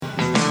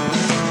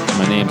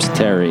My name's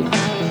Terry.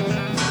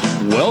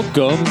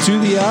 Welcome to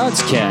the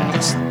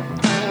Oddscast.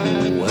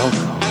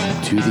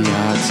 Welcome to the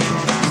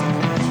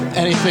Oddscast.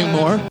 Anything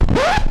more?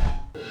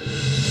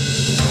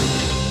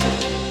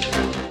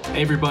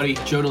 Hey everybody,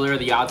 Joe Delera,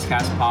 the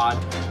Oddscast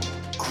Pod.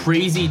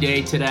 Crazy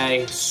day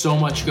today, so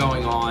much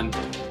going on,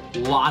 a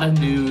lot of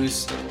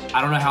news.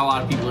 I don't know how a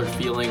lot of people are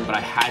feeling, but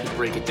I had to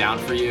break it down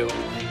for you.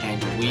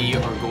 And we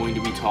are going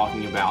to be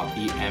talking about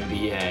the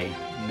NBA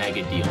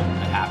mega deal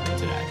that happened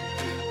today.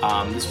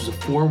 This was a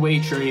four-way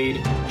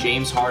trade.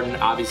 James Harden,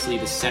 obviously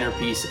the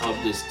centerpiece of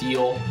this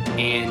deal,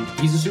 and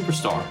he's a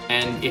superstar.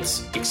 And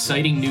it's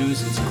exciting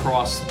news. It's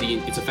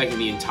affecting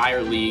the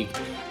entire league,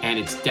 and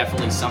it's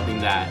definitely something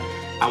that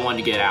I wanted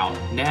to get out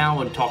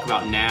now and talk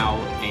about now,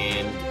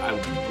 and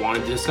I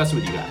wanted to discuss it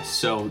with you guys.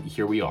 So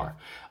here we are.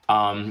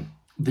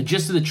 The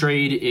gist of the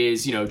trade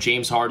is,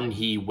 James Harden,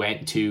 he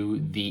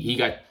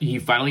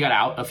finally got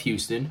out of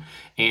Houston,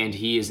 and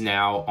he is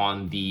now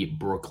on the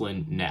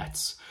Brooklyn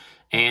Nets.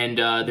 And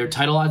their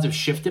title odds have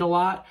shifted a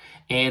lot,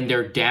 and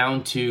they're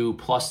down to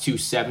plus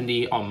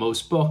 270 on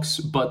most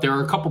books. But there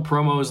are a couple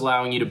promos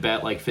allowing you to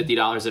bet like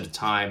 $50 at a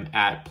time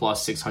at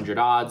plus 600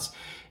 odds,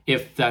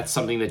 if that's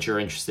something that you're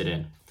interested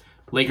in.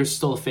 Lakers are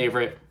still a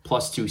favorite,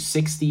 plus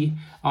 260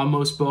 on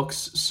most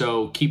books.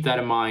 So keep that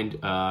in mind.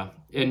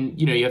 And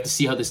you have to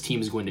see how this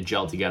team is going to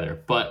gel together.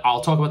 But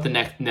I'll talk about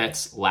the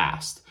Nets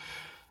last.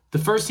 The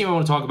first team I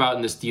want to talk about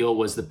in this deal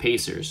was the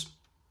Pacers.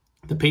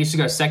 The Pacers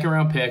got a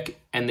second-round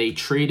pick, and they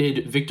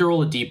traded Victor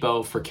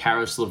Oladipo for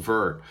Caris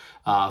LeVert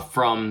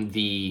from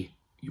the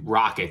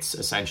Rockets,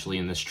 essentially,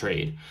 in this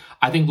trade.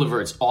 I think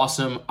LeVert's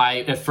awesome.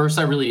 At first,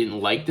 I really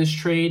didn't like this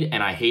trade,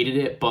 and I hated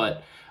it,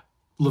 but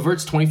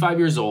LeVert's 25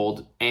 years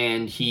old,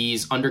 and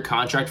he's under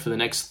contract for the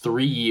next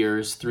 3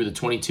 years through the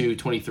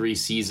 22-23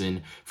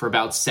 season for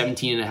about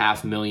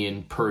 $17.5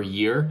 million per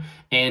year,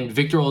 and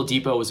Victor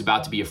Oladipo was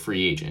about to be a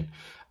free agent.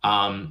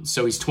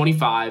 So he's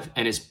 25,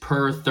 and his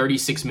per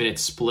 36-minute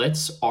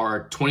splits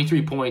are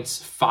 23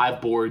 points, 5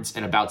 boards,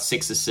 and about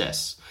 6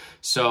 assists.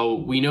 So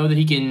we know that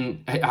he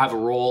can have a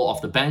role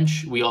off the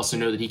bench. We also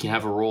know that he can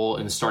have a role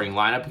in the starting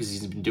lineup because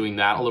he's been doing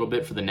that a little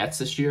bit for the Nets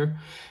this year.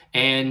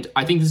 And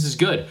I think this is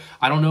good.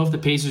 I don't know if the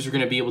Pacers are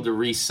going to be able to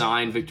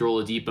re-sign Victor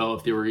Oladipo,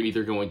 if they were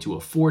either going to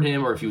afford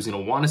him or if he was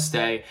going to want to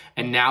stay.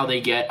 And now they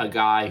get a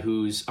guy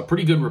who's a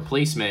pretty good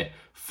replacement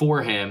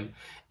for him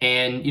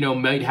and,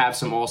 might have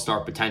some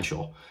all-star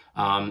potential.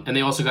 And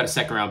they also got a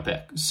second-round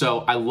pick. So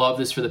I love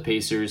this for the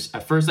Pacers.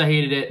 At first I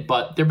hated it,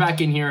 but they're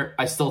back in here.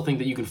 I still think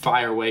that you can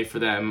fire away for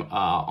them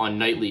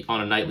on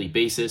a nightly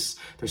basis.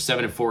 They're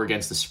 7-4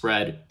 against the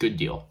spread. Good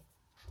deal.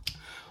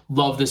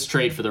 Love this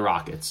trade for the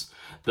Rockets.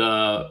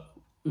 The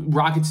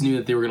Rockets knew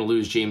that they were going to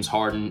lose James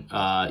Harden.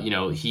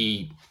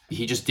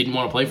 He just didn't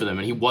want to play for them,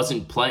 and he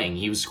wasn't playing.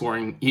 He was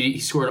scoring. He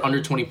scored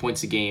under 20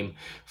 points a game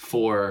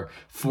for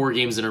 4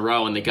 games in a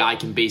row, and the guy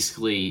can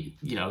basically,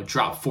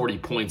 drop 40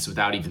 points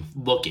without even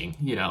looking,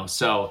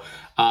 So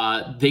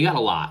they got a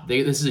lot.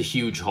 This is a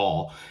huge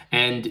haul.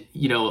 And,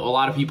 a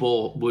lot of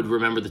people would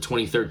remember the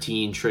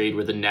 2013 trade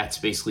where the Nets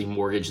basically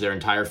mortgaged their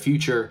entire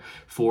future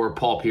for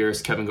Paul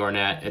Pierce, Kevin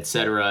Garnett,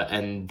 etc.,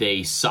 and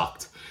they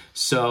sucked.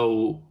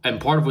 So,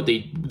 and part of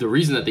the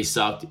reason that they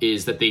sucked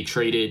is that they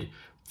traded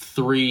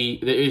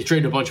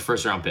a bunch of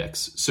first-round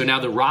picks. So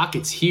now the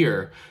Rockets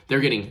here,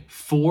 they're getting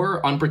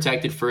 4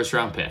 unprotected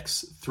first-round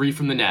picks, 3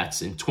 from the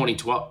Nets in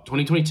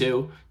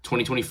 2022,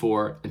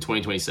 2024, and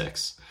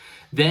 2026.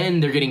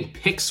 Then they're getting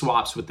pick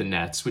swaps with the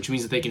Nets, which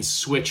means that they can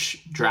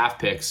switch draft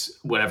picks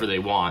whatever they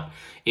want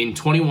in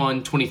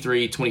 21,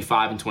 23,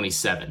 25, and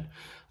 27.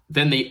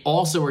 Then they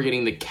also are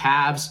getting the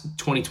Cavs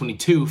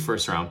 2022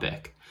 first-round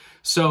pick.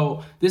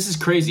 So this is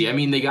crazy. I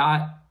mean, they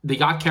got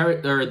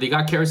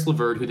Caris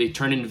LeVert, who they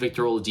turned into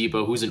Victor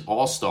Oladipo, who's an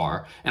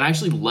all-star, and I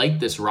actually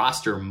like this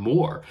roster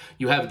more.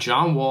 You have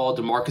John Wall,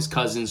 DeMarcus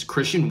Cousins,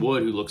 Christian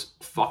Wood, who looks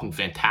fucking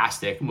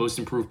fantastic, most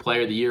improved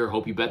player of the year.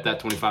 Hope you bet that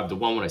 25-1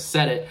 when I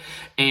said it.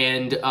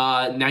 And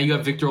now you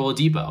have Victor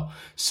Oladipo.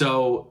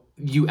 So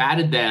you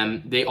added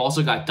them. They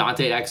also got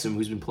Dante Exum,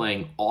 who's been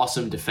playing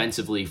awesome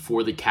defensively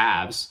for the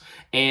Cavs.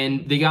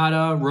 And they got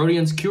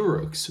Rodion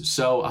Kurucs.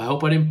 So I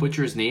hope I didn't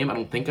butcher his name. I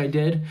don't think I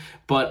did.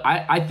 But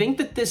I think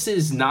that this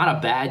is not a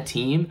bad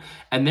team.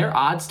 And their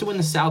odds to win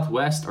the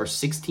Southwest are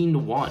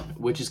 16-1,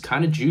 which is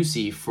kind of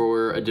juicy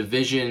for a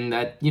division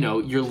that,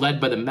 you're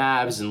led by the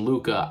Mavs and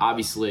Luka,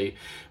 obviously.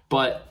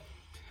 But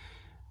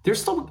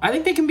I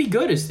think they can be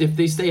good if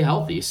they stay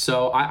healthy.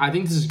 So I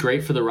think this is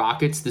great for the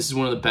Rockets. This is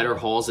one of the better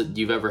hauls that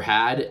you've ever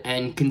had.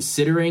 And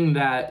considering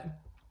that,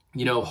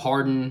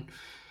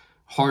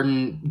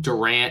 Harden,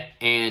 Durant,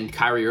 and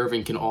Kyrie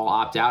Irving can all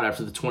opt out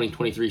after the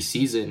 2023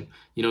 season,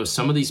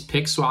 some of these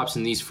pick swaps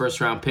and these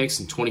first-round picks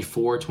in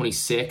 24,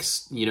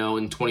 26,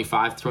 in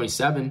 25,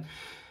 27,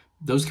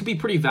 those could be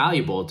pretty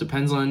valuable. It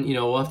depends on,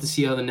 we'll have to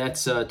see how the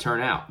Nets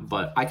turn out.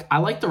 But I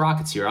like the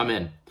Rockets here. I'm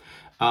in.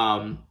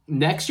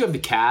 Next, you have the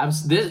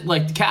Cavs. The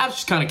Cavs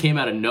just kind of came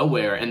out of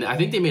nowhere, and I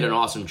think they made an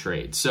awesome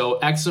trade. So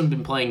Exum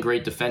been playing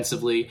great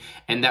defensively,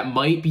 and that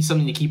might be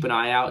something to keep an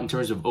eye out in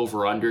terms of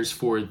over-unders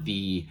for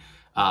the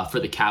for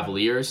the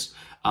Cavaliers,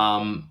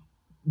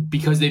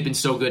 because they've been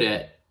so good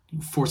at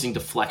forcing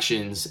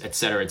deflections, et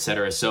cetera, et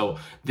cetera. So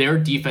their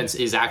defense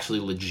is actually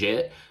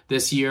legit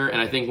this year.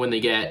 And I think when they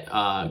get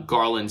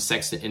Garland,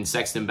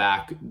 Sexton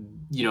back,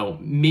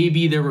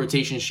 maybe their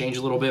rotations change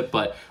a little bit,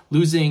 but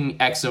losing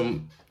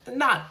Exum,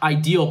 not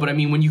ideal, but I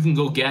mean, when you can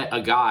go get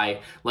a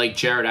guy like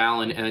Jared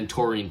Allen and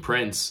Taurean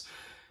Prince,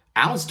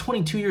 Allen's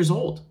 22 years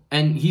old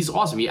and he's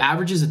awesome. He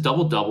averages a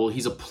double-double.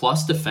 He's a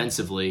plus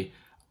defensively.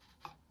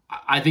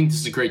 I think this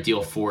is a great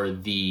deal for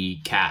the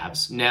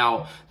Cavs.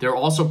 Now, they're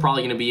also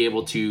probably going to be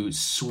able to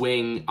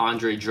swing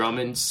Andre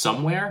Drummond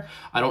somewhere.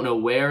 I don't know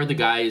where. The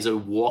guy is a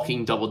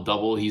walking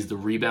double-double. He's the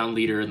rebound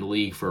leader in the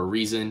league for a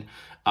reason.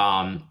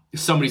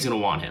 Somebody's going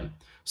to want him.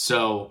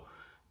 So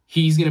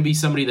he's going to be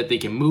somebody that they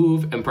can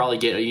move and probably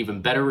get an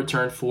even better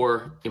return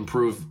for,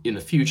 improve in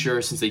the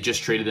future, since they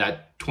just traded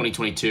that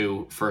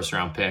 2022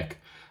 first-round pick.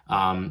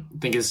 I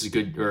think this is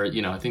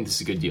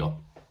a good deal.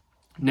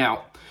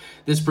 Now,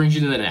 this brings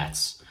you to the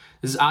Nets.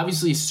 This is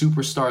obviously a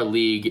superstar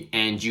league,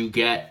 and you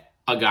get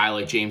a guy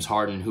like James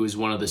Harden, who is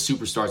one of the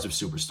superstars of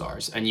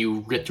superstars, and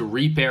you get to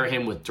repair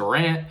him with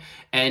Durant,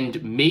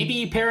 and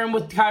maybe pair him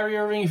with Kyrie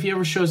Irving if he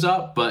ever shows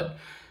up, but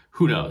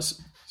who knows?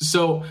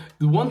 So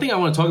the one thing I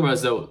want to talk about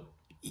is, though,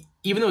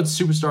 even though it's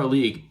a superstar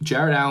league,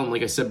 Jared Allen,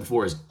 like I said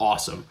before, is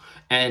awesome.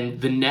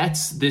 And the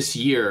Nets this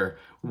year,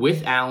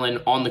 with Allen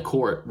on the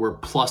court, were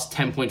plus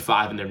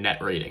 10.5 in their net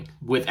rating.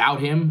 Without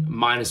him,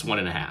 minus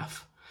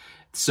 1.5.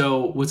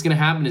 So what's going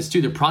to happen is,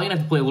 too, they're probably going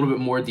to have to play a little bit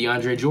more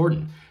DeAndre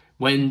Jordan.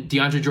 When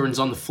DeAndre Jordan's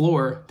on the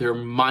floor, they're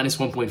minus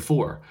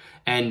 1.4.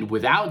 And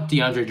without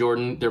DeAndre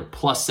Jordan, they're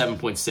plus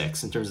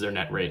 7.6 in terms of their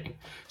net rating.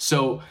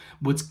 So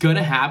what's going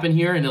to happen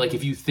here, and like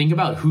if you think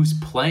about who's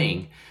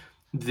playing,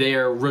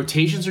 their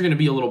rotations are going to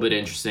be a little bit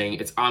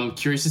interesting. I'm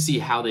curious to see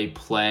how they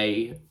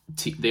play.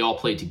 They all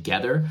play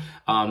together.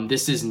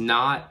 This is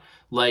not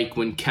like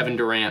when Kevin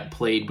Durant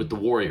played with the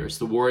Warriors.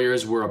 The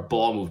Warriors were a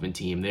ball movement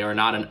team. They are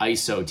not an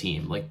ISO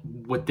team. Like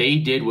what they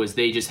did was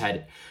they just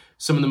had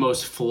some of the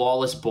most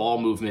flawless ball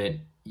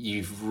movement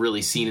you've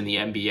really seen in the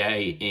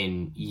NBA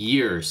in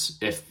years,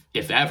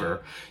 if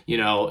ever.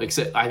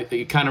 Except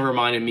it kind of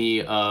reminded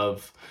me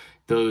of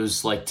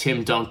those like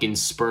Tim Duncan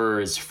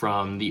Spurs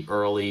from the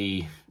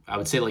early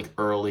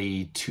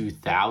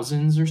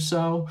 2000s or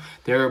so.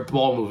 Their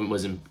ball movement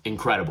was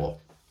incredible.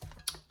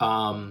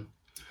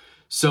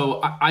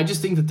 So I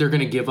just think that they're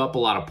going to give up a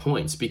lot of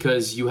points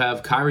because you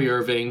have Kyrie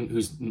Irving,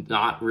 who's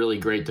not really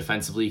great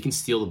defensively. He can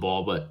steal the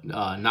ball, but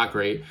not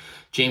great.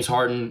 James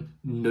Harden,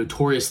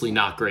 notoriously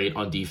not great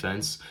on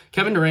defense.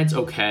 Kevin Durant's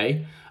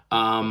okay,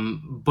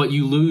 but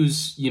you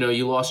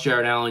lost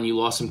Jared Allen. You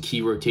lost some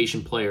key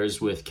rotation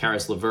players with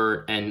Karis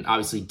LeVert, and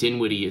obviously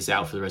Dinwiddie is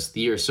out for the rest of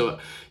the year. So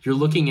you're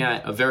looking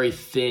at a very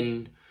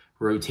thin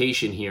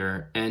rotation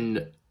here,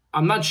 and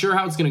I'm not sure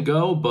how it's going to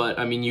go, but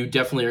I mean, they're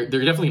definitely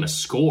going to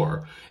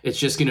score. It's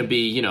just going to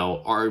be,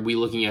 are we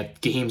looking at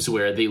games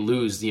where they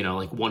lose,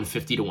 like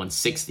 150 to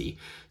 160?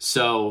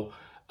 So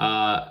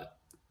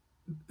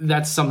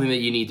that's something that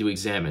you need to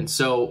examine.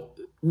 So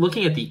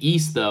looking at the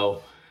East,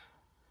 though,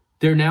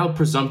 they're now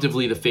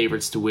presumptively the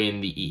favorites to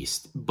win the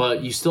East,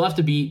 but you still have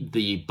to beat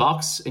the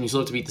Bucks and you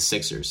still have to beat the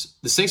Sixers.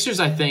 The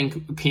Sixers, I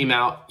think, came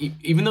out,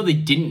 even though they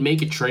didn't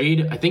make a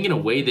trade, I think in a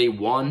way they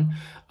won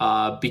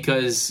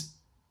because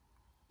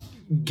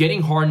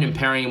getting Harden and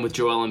pairing him with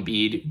Joel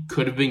Embiid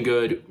could have been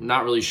good.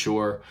 Not really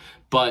sure.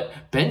 But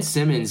Ben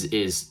Simmons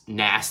is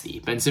nasty.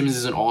 Ben Simmons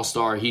is an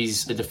all-star.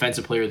 He's a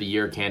Defensive Player of the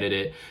Year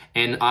candidate.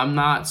 And I'm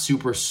not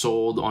super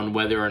sold on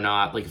whether or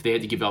not, like, if they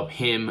had to give up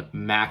him,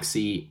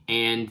 Maxey,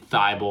 and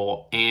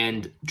Thibault,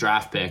 and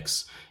draft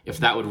picks, if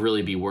that would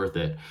really be worth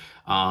it.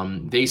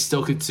 They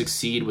still could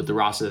succeed with the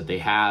roster that they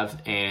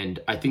have, and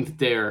I think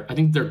they're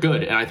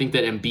good. And I think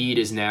that Embiid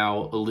is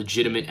now a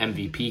legitimate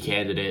MVP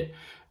candidate,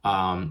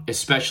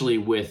 especially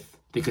with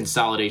the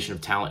consolidation of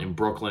talent in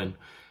Brooklyn.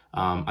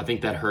 I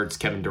think that hurts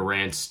Kevin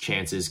Durant's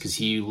chances because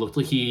he looked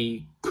like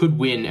he could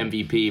win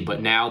MVP,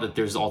 but now that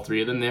there's all three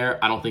of them there,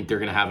 I don't think they're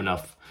going to have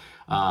enough.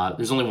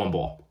 There's only one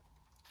ball.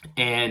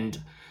 And,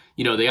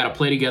 they got to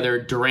play together.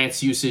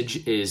 Durant's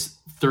usage is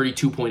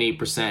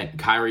 32.8%.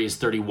 Kyrie is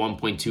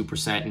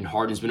 31.2%, and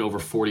Harden's been over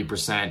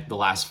 40% the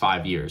last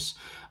 5 years.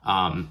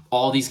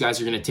 All these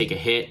guys are going to take a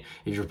hit.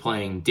 If you're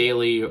playing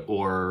daily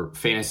or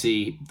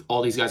fantasy,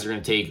 all these guys are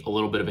going to take a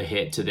little bit of a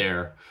hit to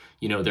their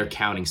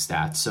counting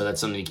stats. So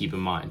that's something to keep in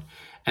mind.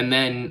 And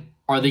then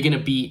are they going to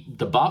beat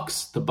the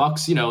Bucks? The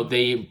Bucks,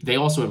 they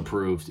also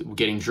improved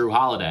getting Drew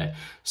Holiday.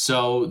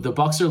 So the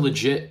Bucks are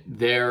legit.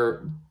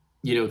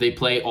 They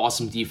play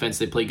awesome defense.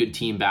 They play good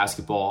team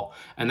basketball.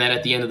 And then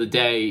at the end of the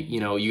day, you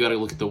got to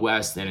look at the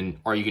West and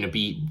are you going to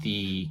beat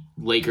the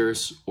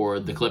Lakers or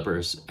the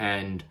Clippers?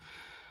 And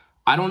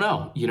I don't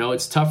know.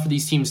 It's tough for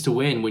these teams to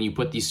win when you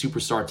put these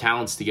superstar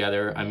talents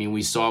together. I mean,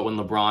 we saw it when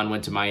LeBron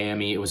went to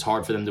Miami. It was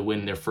hard for them to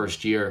win in their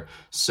first year.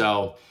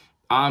 So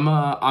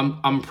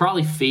I'm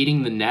probably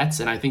fading the Nets,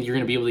 and I think you're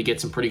going to be able to get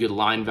some pretty good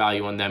line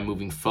value on them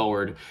moving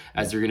forward,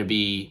 as they're going to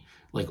be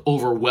like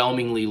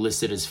overwhelmingly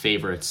listed as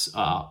favorites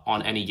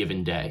on any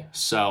given day.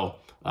 So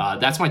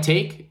that's my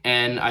take,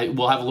 and I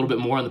will have a little bit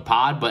more on the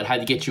pod, but had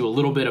to get you a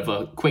little bit of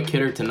a quick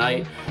hitter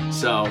tonight.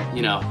 So,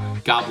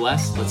 God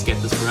bless. Let's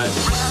get this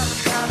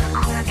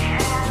bread.